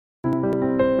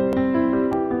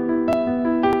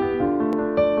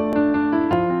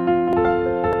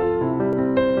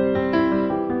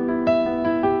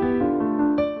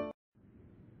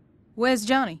Where's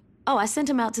Johnny? Oh, I sent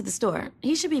him out to the store.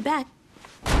 He should be back.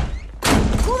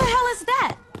 Who the hell is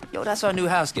that? Yo, that's our new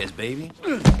house guest, baby.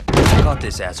 Caught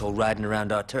this asshole riding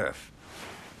around our turf.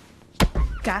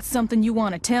 Got something you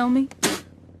want to tell me?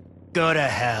 Go to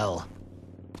hell.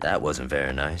 That wasn't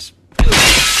very nice.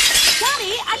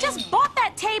 Johnny, I just bought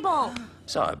that table!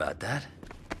 Sorry about that.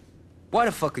 Why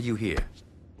the fuck are you here?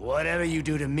 Whatever you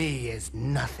do to me is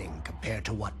nothing compared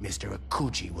to what Mr.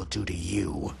 Akuji will do to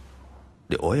you.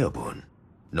 The Oyabun?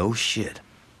 No shit.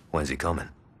 When's he coming?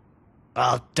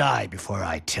 I'll die before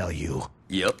I tell you.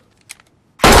 Yep.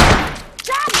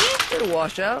 Johnny! It'll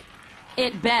wash out.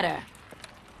 It better.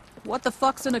 What the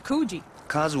fuck's an Akuji?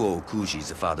 Kazuo Okuji's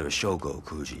the father of Shogo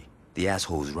Okuji. The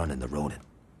asshole's running the Ronin.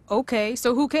 Okay,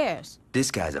 so who cares?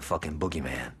 This guy's a fucking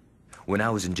boogeyman. When I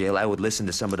was in jail, I would listen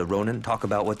to some of the Ronin talk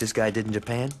about what this guy did in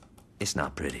Japan. It's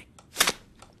not pretty.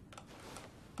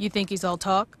 You think he's all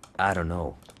talk? I don't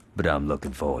know, but I'm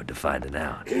looking forward to finding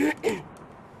out.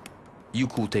 You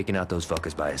cool taking out those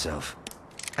fuckers by yourself?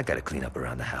 I gotta clean up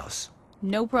around the house.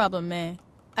 No problem, man.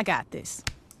 I got this.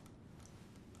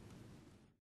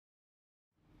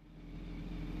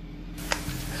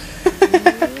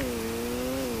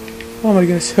 Oh my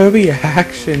goodness, her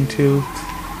reaction to...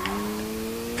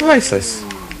 Priceless.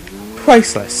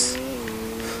 Priceless.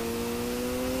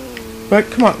 But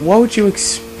come on, what would you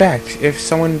expect if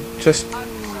someone just...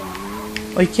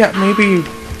 Like, yeah, maybe...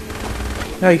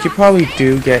 Like, you probably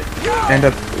do end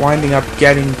up winding up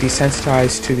getting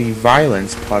desensitized to the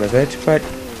violence part of it, but...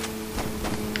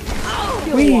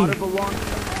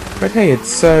 But hey,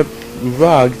 it's a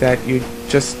rug that you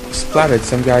just splattered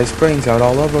some guy's brains out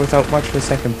all over without much of a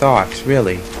second thought,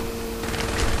 really.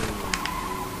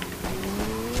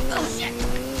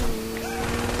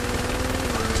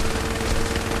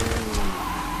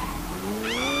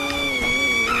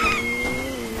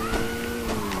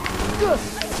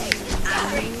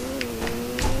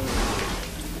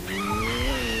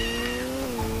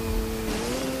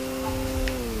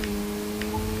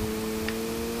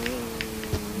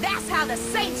 That's how the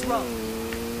Saints roll!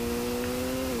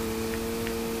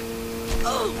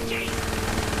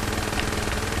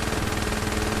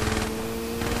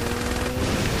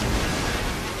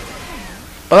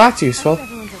 Well, that's useful.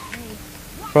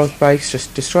 Both bikes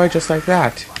just destroyed just like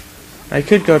that. I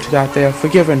could go to that there,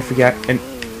 forgive and forget, and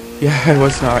yeah, I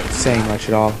was not saying much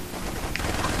at all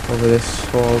over this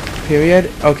whole period.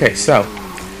 Okay, so,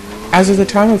 as of the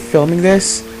time of filming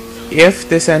this, if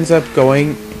this ends up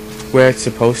going where it's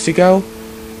supposed to go,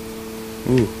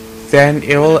 then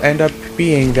it will end up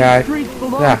being that,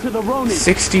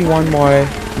 61 more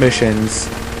missions,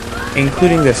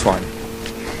 including this one.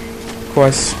 Of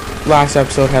course, last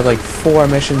episode had like 4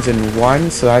 missions in one,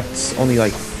 so that's only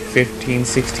like 15,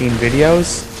 16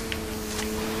 videos.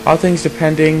 All things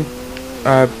depending,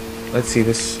 let's see,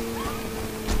 this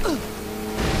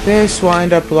will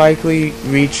end up likely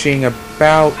reaching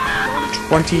about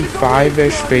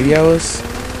 25-ish videos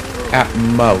at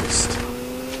most.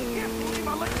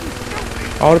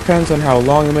 All depends on how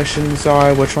long the missions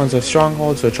are, which ones are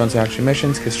strongholds, which ones are actually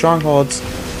missions, because strongholds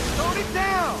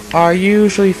are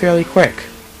usually fairly quick.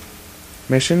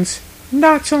 Missions,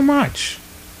 not so much.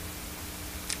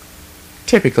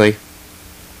 Typically.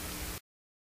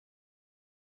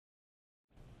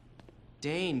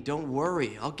 Dane, don't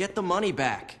worry. I'll get the money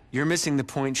back. You're missing the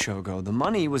point, Shogo. The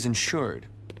money was insured.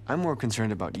 I'm more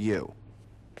concerned about you.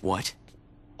 What?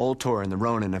 Ultor and the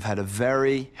Ronin have had a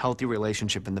very healthy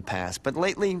relationship in the past, but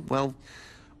lately, well,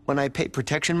 when I pay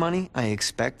protection money, I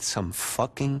expect some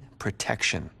fucking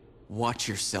protection. Watch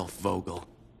yourself, Vogel.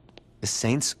 The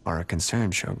Saints are a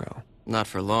concern, Shogo. Not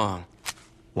for long.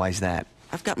 Why's that?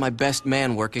 I've got my best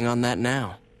man working on that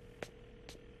now.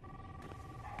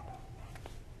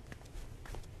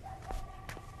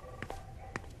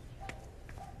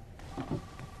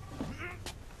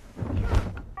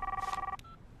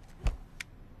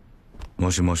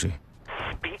 Moshi Moshi.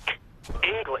 Speak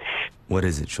English. What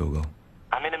is it, Shogo?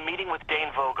 I'm in a meeting with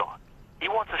Dane Vogel. He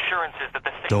wants assurances that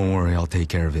the thing... Don't worry, I'll take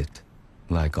care of it.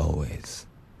 Like always.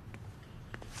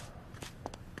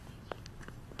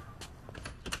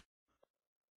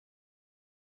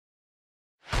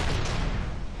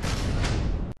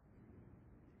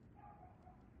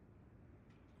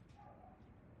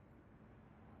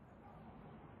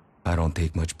 I don't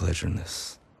take much pleasure in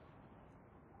this.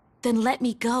 Then let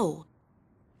me go.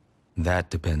 That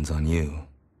depends on you.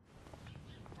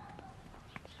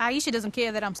 Aisha doesn't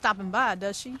care that I'm stopping by,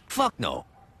 does she? Fuck no.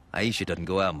 Aisha doesn't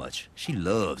go out much. She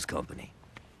loves company.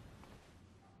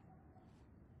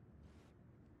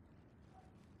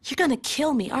 You're gonna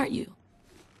kill me, aren't you?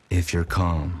 If you're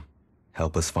calm,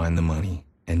 help us find the money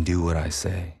and do what I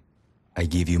say. I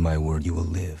give you my word you will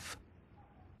live.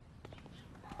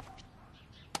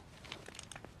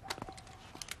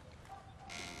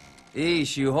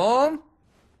 Ish, you home?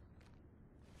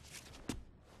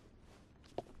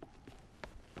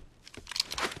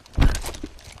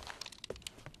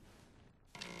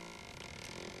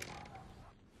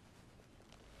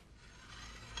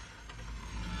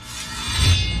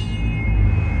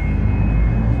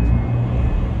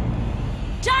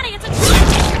 Johnny, it's a trap!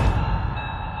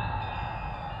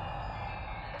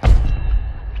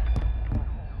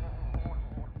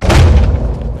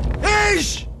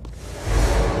 Ish!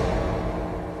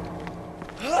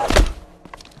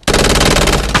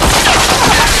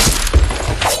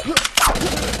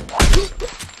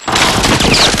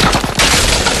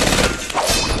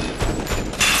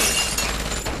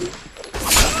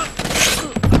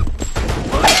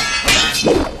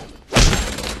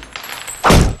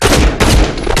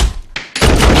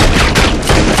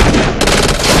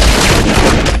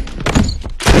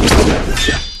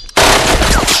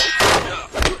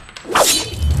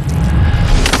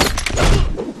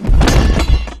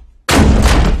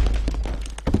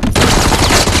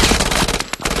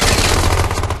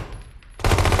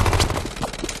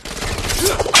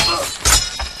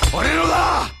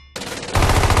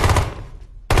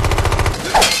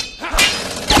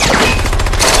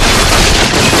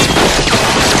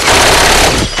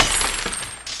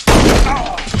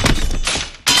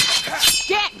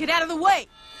 Get out of the way!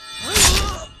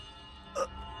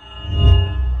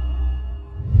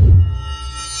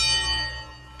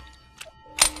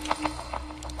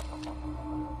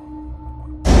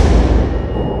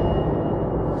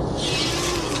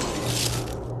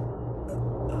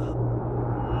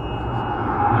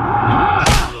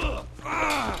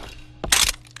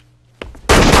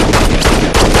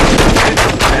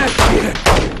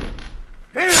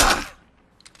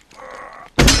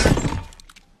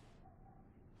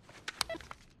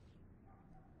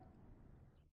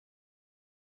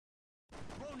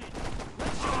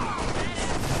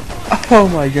 Oh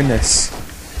my goodness.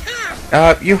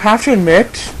 You have to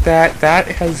admit that that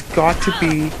has got to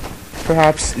be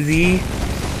perhaps the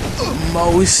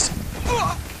most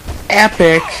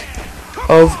epic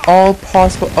of all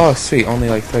possible. Oh, sweet, only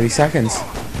like 30 seconds.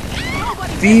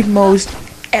 The most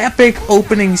epic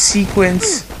opening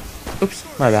sequence.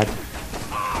 Oops, my bad.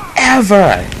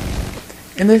 Ever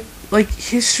in the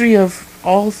history of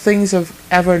all things of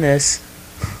everness.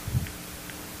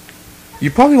 You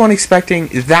probably weren't expecting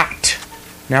that.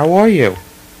 Now are you?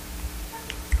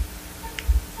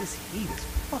 This heat is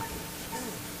fucking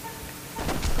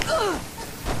killing.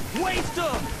 Waste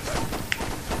them!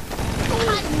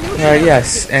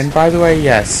 Yes, and by the way,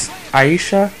 yes,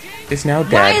 Aisha is now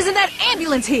dead. Why isn't that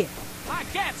ambulance here? My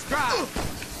cat's dry.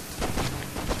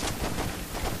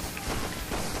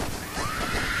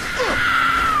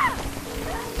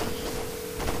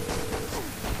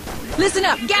 Listen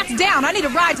up, Gat's down. I need a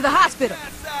ride to the hospital.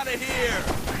 Get out of here!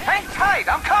 Hang tight,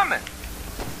 I'm coming!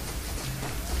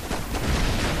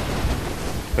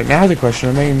 But now the question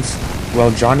remains,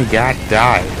 will Johnny Gat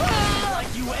die?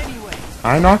 Like you anyway.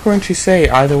 I'm not going to say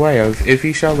either way of if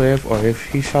he shall live or if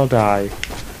he shall die.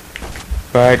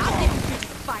 But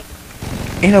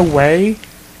in a way,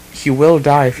 he will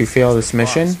die if you fail this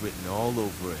mission. Written all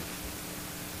over it.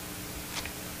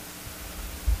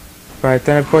 But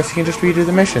then of course he can just redo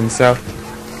the mission, so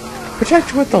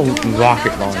protect with the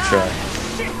rocket launcher.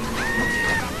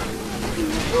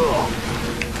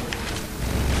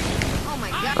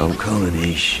 I'm coming,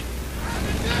 Ish.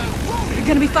 You're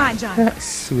gonna be fine, John.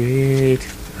 Sweet.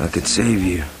 I could save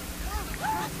you.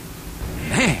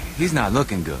 Man, he's not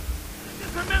looking good.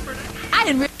 I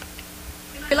didn't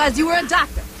realize you were a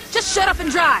doctor. Just shut up and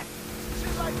drive.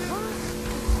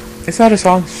 Is that a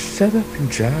song? Shut up and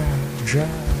drive,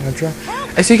 drive,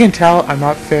 drive. As you can tell, I'm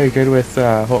not very good with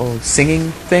the whole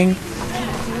singing thing.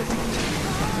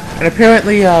 And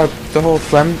apparently, the whole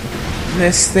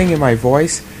phlegmness thing in my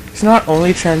voice is not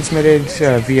only transmitted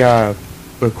via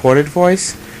recorded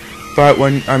voice, but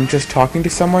when I'm just talking to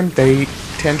someone, they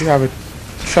tend to have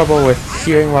trouble with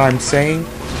hearing what I'm saying.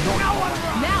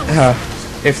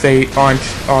 If they aren't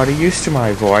already used to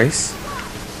my voice.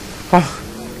 Oh,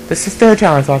 this is the third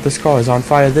time I thought this car was on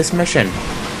fire this mission.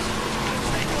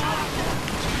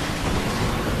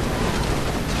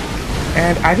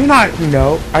 And I do not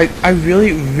know, I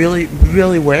really, really,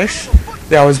 really wish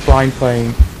that I was blind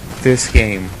playing this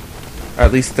game. Or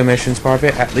at least the missions part of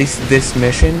it, at least this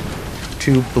mission,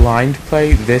 to blind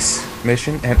play this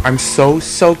mission. And I'm so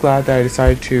glad that I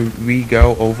decided to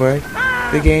re-go over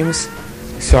the games,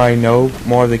 so I know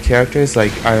more of the characters.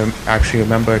 Like, I actually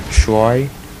remember Troy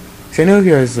 'Cause I knew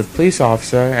he was a police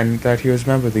officer and that he was a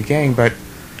member of the gang, but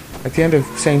at the end of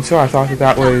saying so, I thought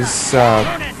that was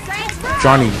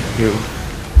Johnny,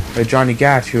 Johnny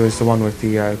Gat, who was the one with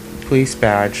the police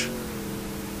badge.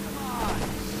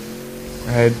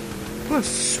 Was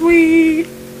sweet.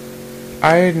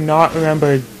 I did not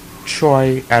remember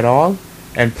Troy at all,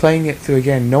 and playing it through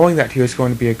again, knowing that he was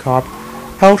going to be a cop,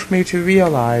 helped me to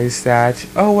realize that,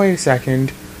 oh wait a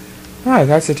second,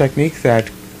 that's a technique that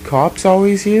cops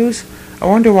always use? I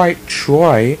wonder why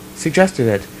Troy suggested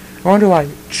it. I wonder why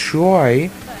Troy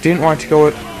didn't want to go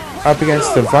up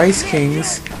against the Vice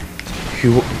Kings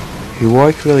who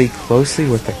work really closely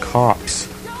with the cops.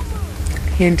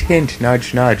 Hint, hint,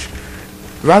 nudge, nudge.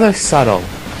 Rather subtle.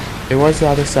 It was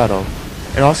rather subtle.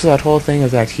 And also that whole thing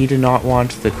of that he did not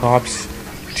want the cops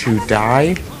to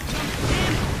die.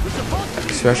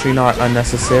 Especially not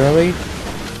unnecessarily.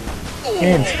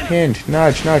 Hint, hint,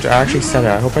 nudge, nudge. I actually said it.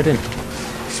 I hope I didn't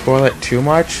spoil it too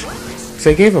much. Because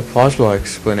I gave a plausible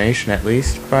explanation at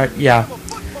least. But yeah.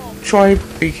 Troy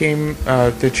became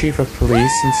the chief of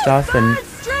police and stuff. And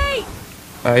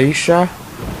Aisha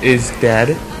is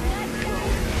dead.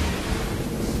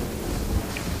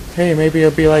 Hey, maybe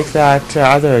it'll be like that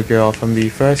other girl from the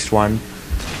first one.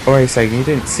 Oh, wait a second, you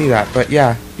didn't see that. But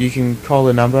yeah, you can call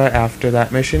the number after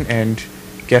that mission and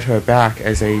get her back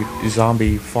as a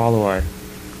zombie follower.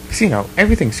 Because, you know,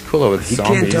 everything's cooler with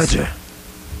zombies. You can't touch her.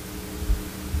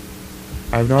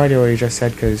 I have no idea what you just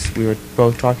said because we were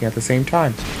both talking at the same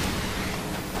time.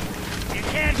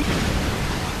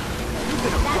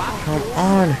 Come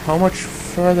on, how much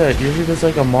further? Usually there's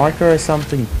like a marker or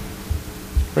something.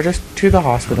 We're just to the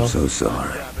hospital. I'm so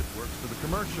sorry.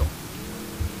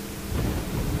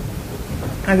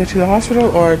 Either to the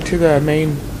hospital or to the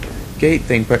main gate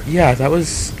thing. But yeah, that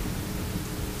was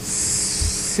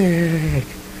sick.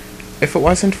 If it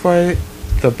wasn't for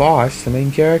the boss, the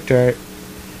main character,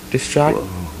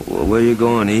 Where you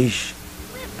going, Ish?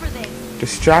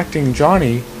 distracting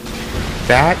Johnny,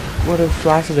 that would have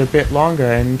lasted a bit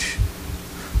longer. And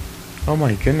oh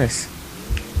my goodness.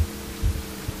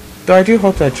 Though I do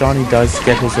hope that Johnny does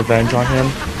get his revenge on him.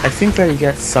 I think that he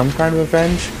gets some kind of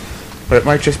revenge, but it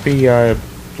might just be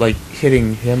like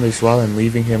hitting him as well and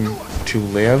leaving him to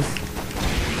live.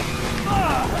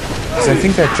 Because I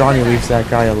think that Johnny leaves that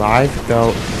guy alive,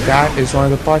 though that is one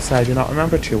of the parts that I do not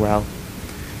remember too well.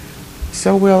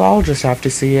 So we'll all just have to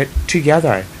see it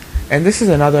together. And this is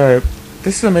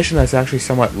a mission that's actually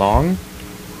somewhat long,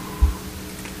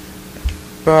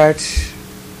 but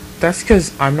that's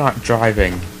because I'm not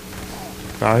driving.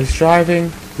 If I was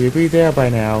driving, we'd be there by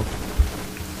now.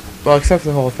 Well, except for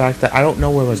the whole fact that I don't know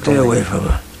where we're going. Stay away from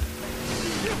her.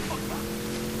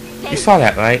 You saw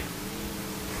that, right?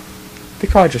 The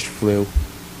car just flew.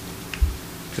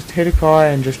 Just hit a car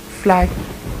and just fly.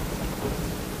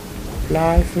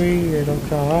 Fly free, little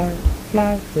car.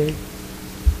 Fly free.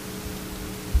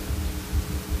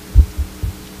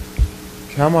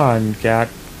 Come on, Gat.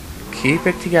 Keep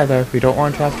it together. We don't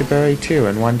want to have to bury two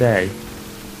in one day.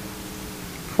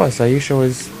 Of course, Aisha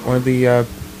was one of the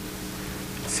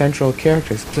central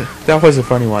characters. That was a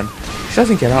funny one. She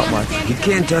doesn't get out much. You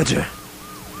can't touch her.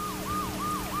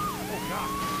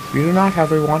 We do not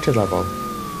have a wanted level.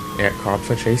 Yet cops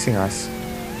are chasing us.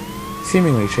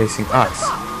 Seemingly chasing us.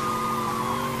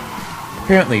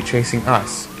 Apparently chasing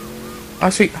us. Oh,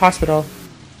 sweet, hospital.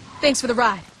 Thanks for the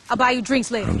ride. I'll buy you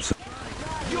drinks later. I'm so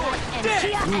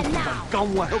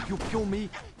Gun will help you kill me.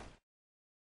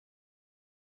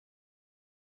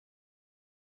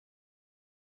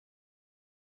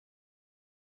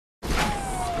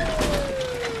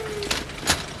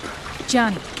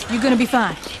 Johnny, you're gonna be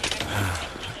fine.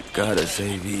 Gotta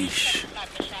save Ish.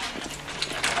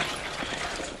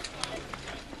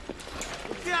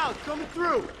 Look out, coming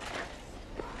through.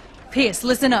 Pierce,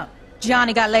 listen up.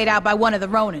 Johnny got laid out by one of the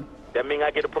Ronin. That mean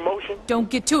I get a promotion? Don't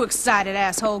get too excited,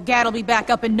 asshole. Gat'll be back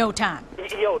up in no time.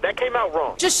 Yo, that came out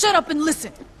wrong. Just shut up and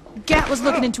listen. Gat was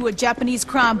looking into a Japanese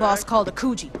crime boss called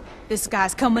Akuji. This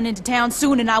guy's coming into town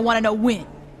soon and I want to know when.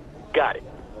 Got it.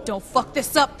 Don't fuck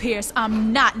this up, Pierce.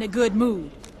 I'm not in a good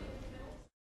mood.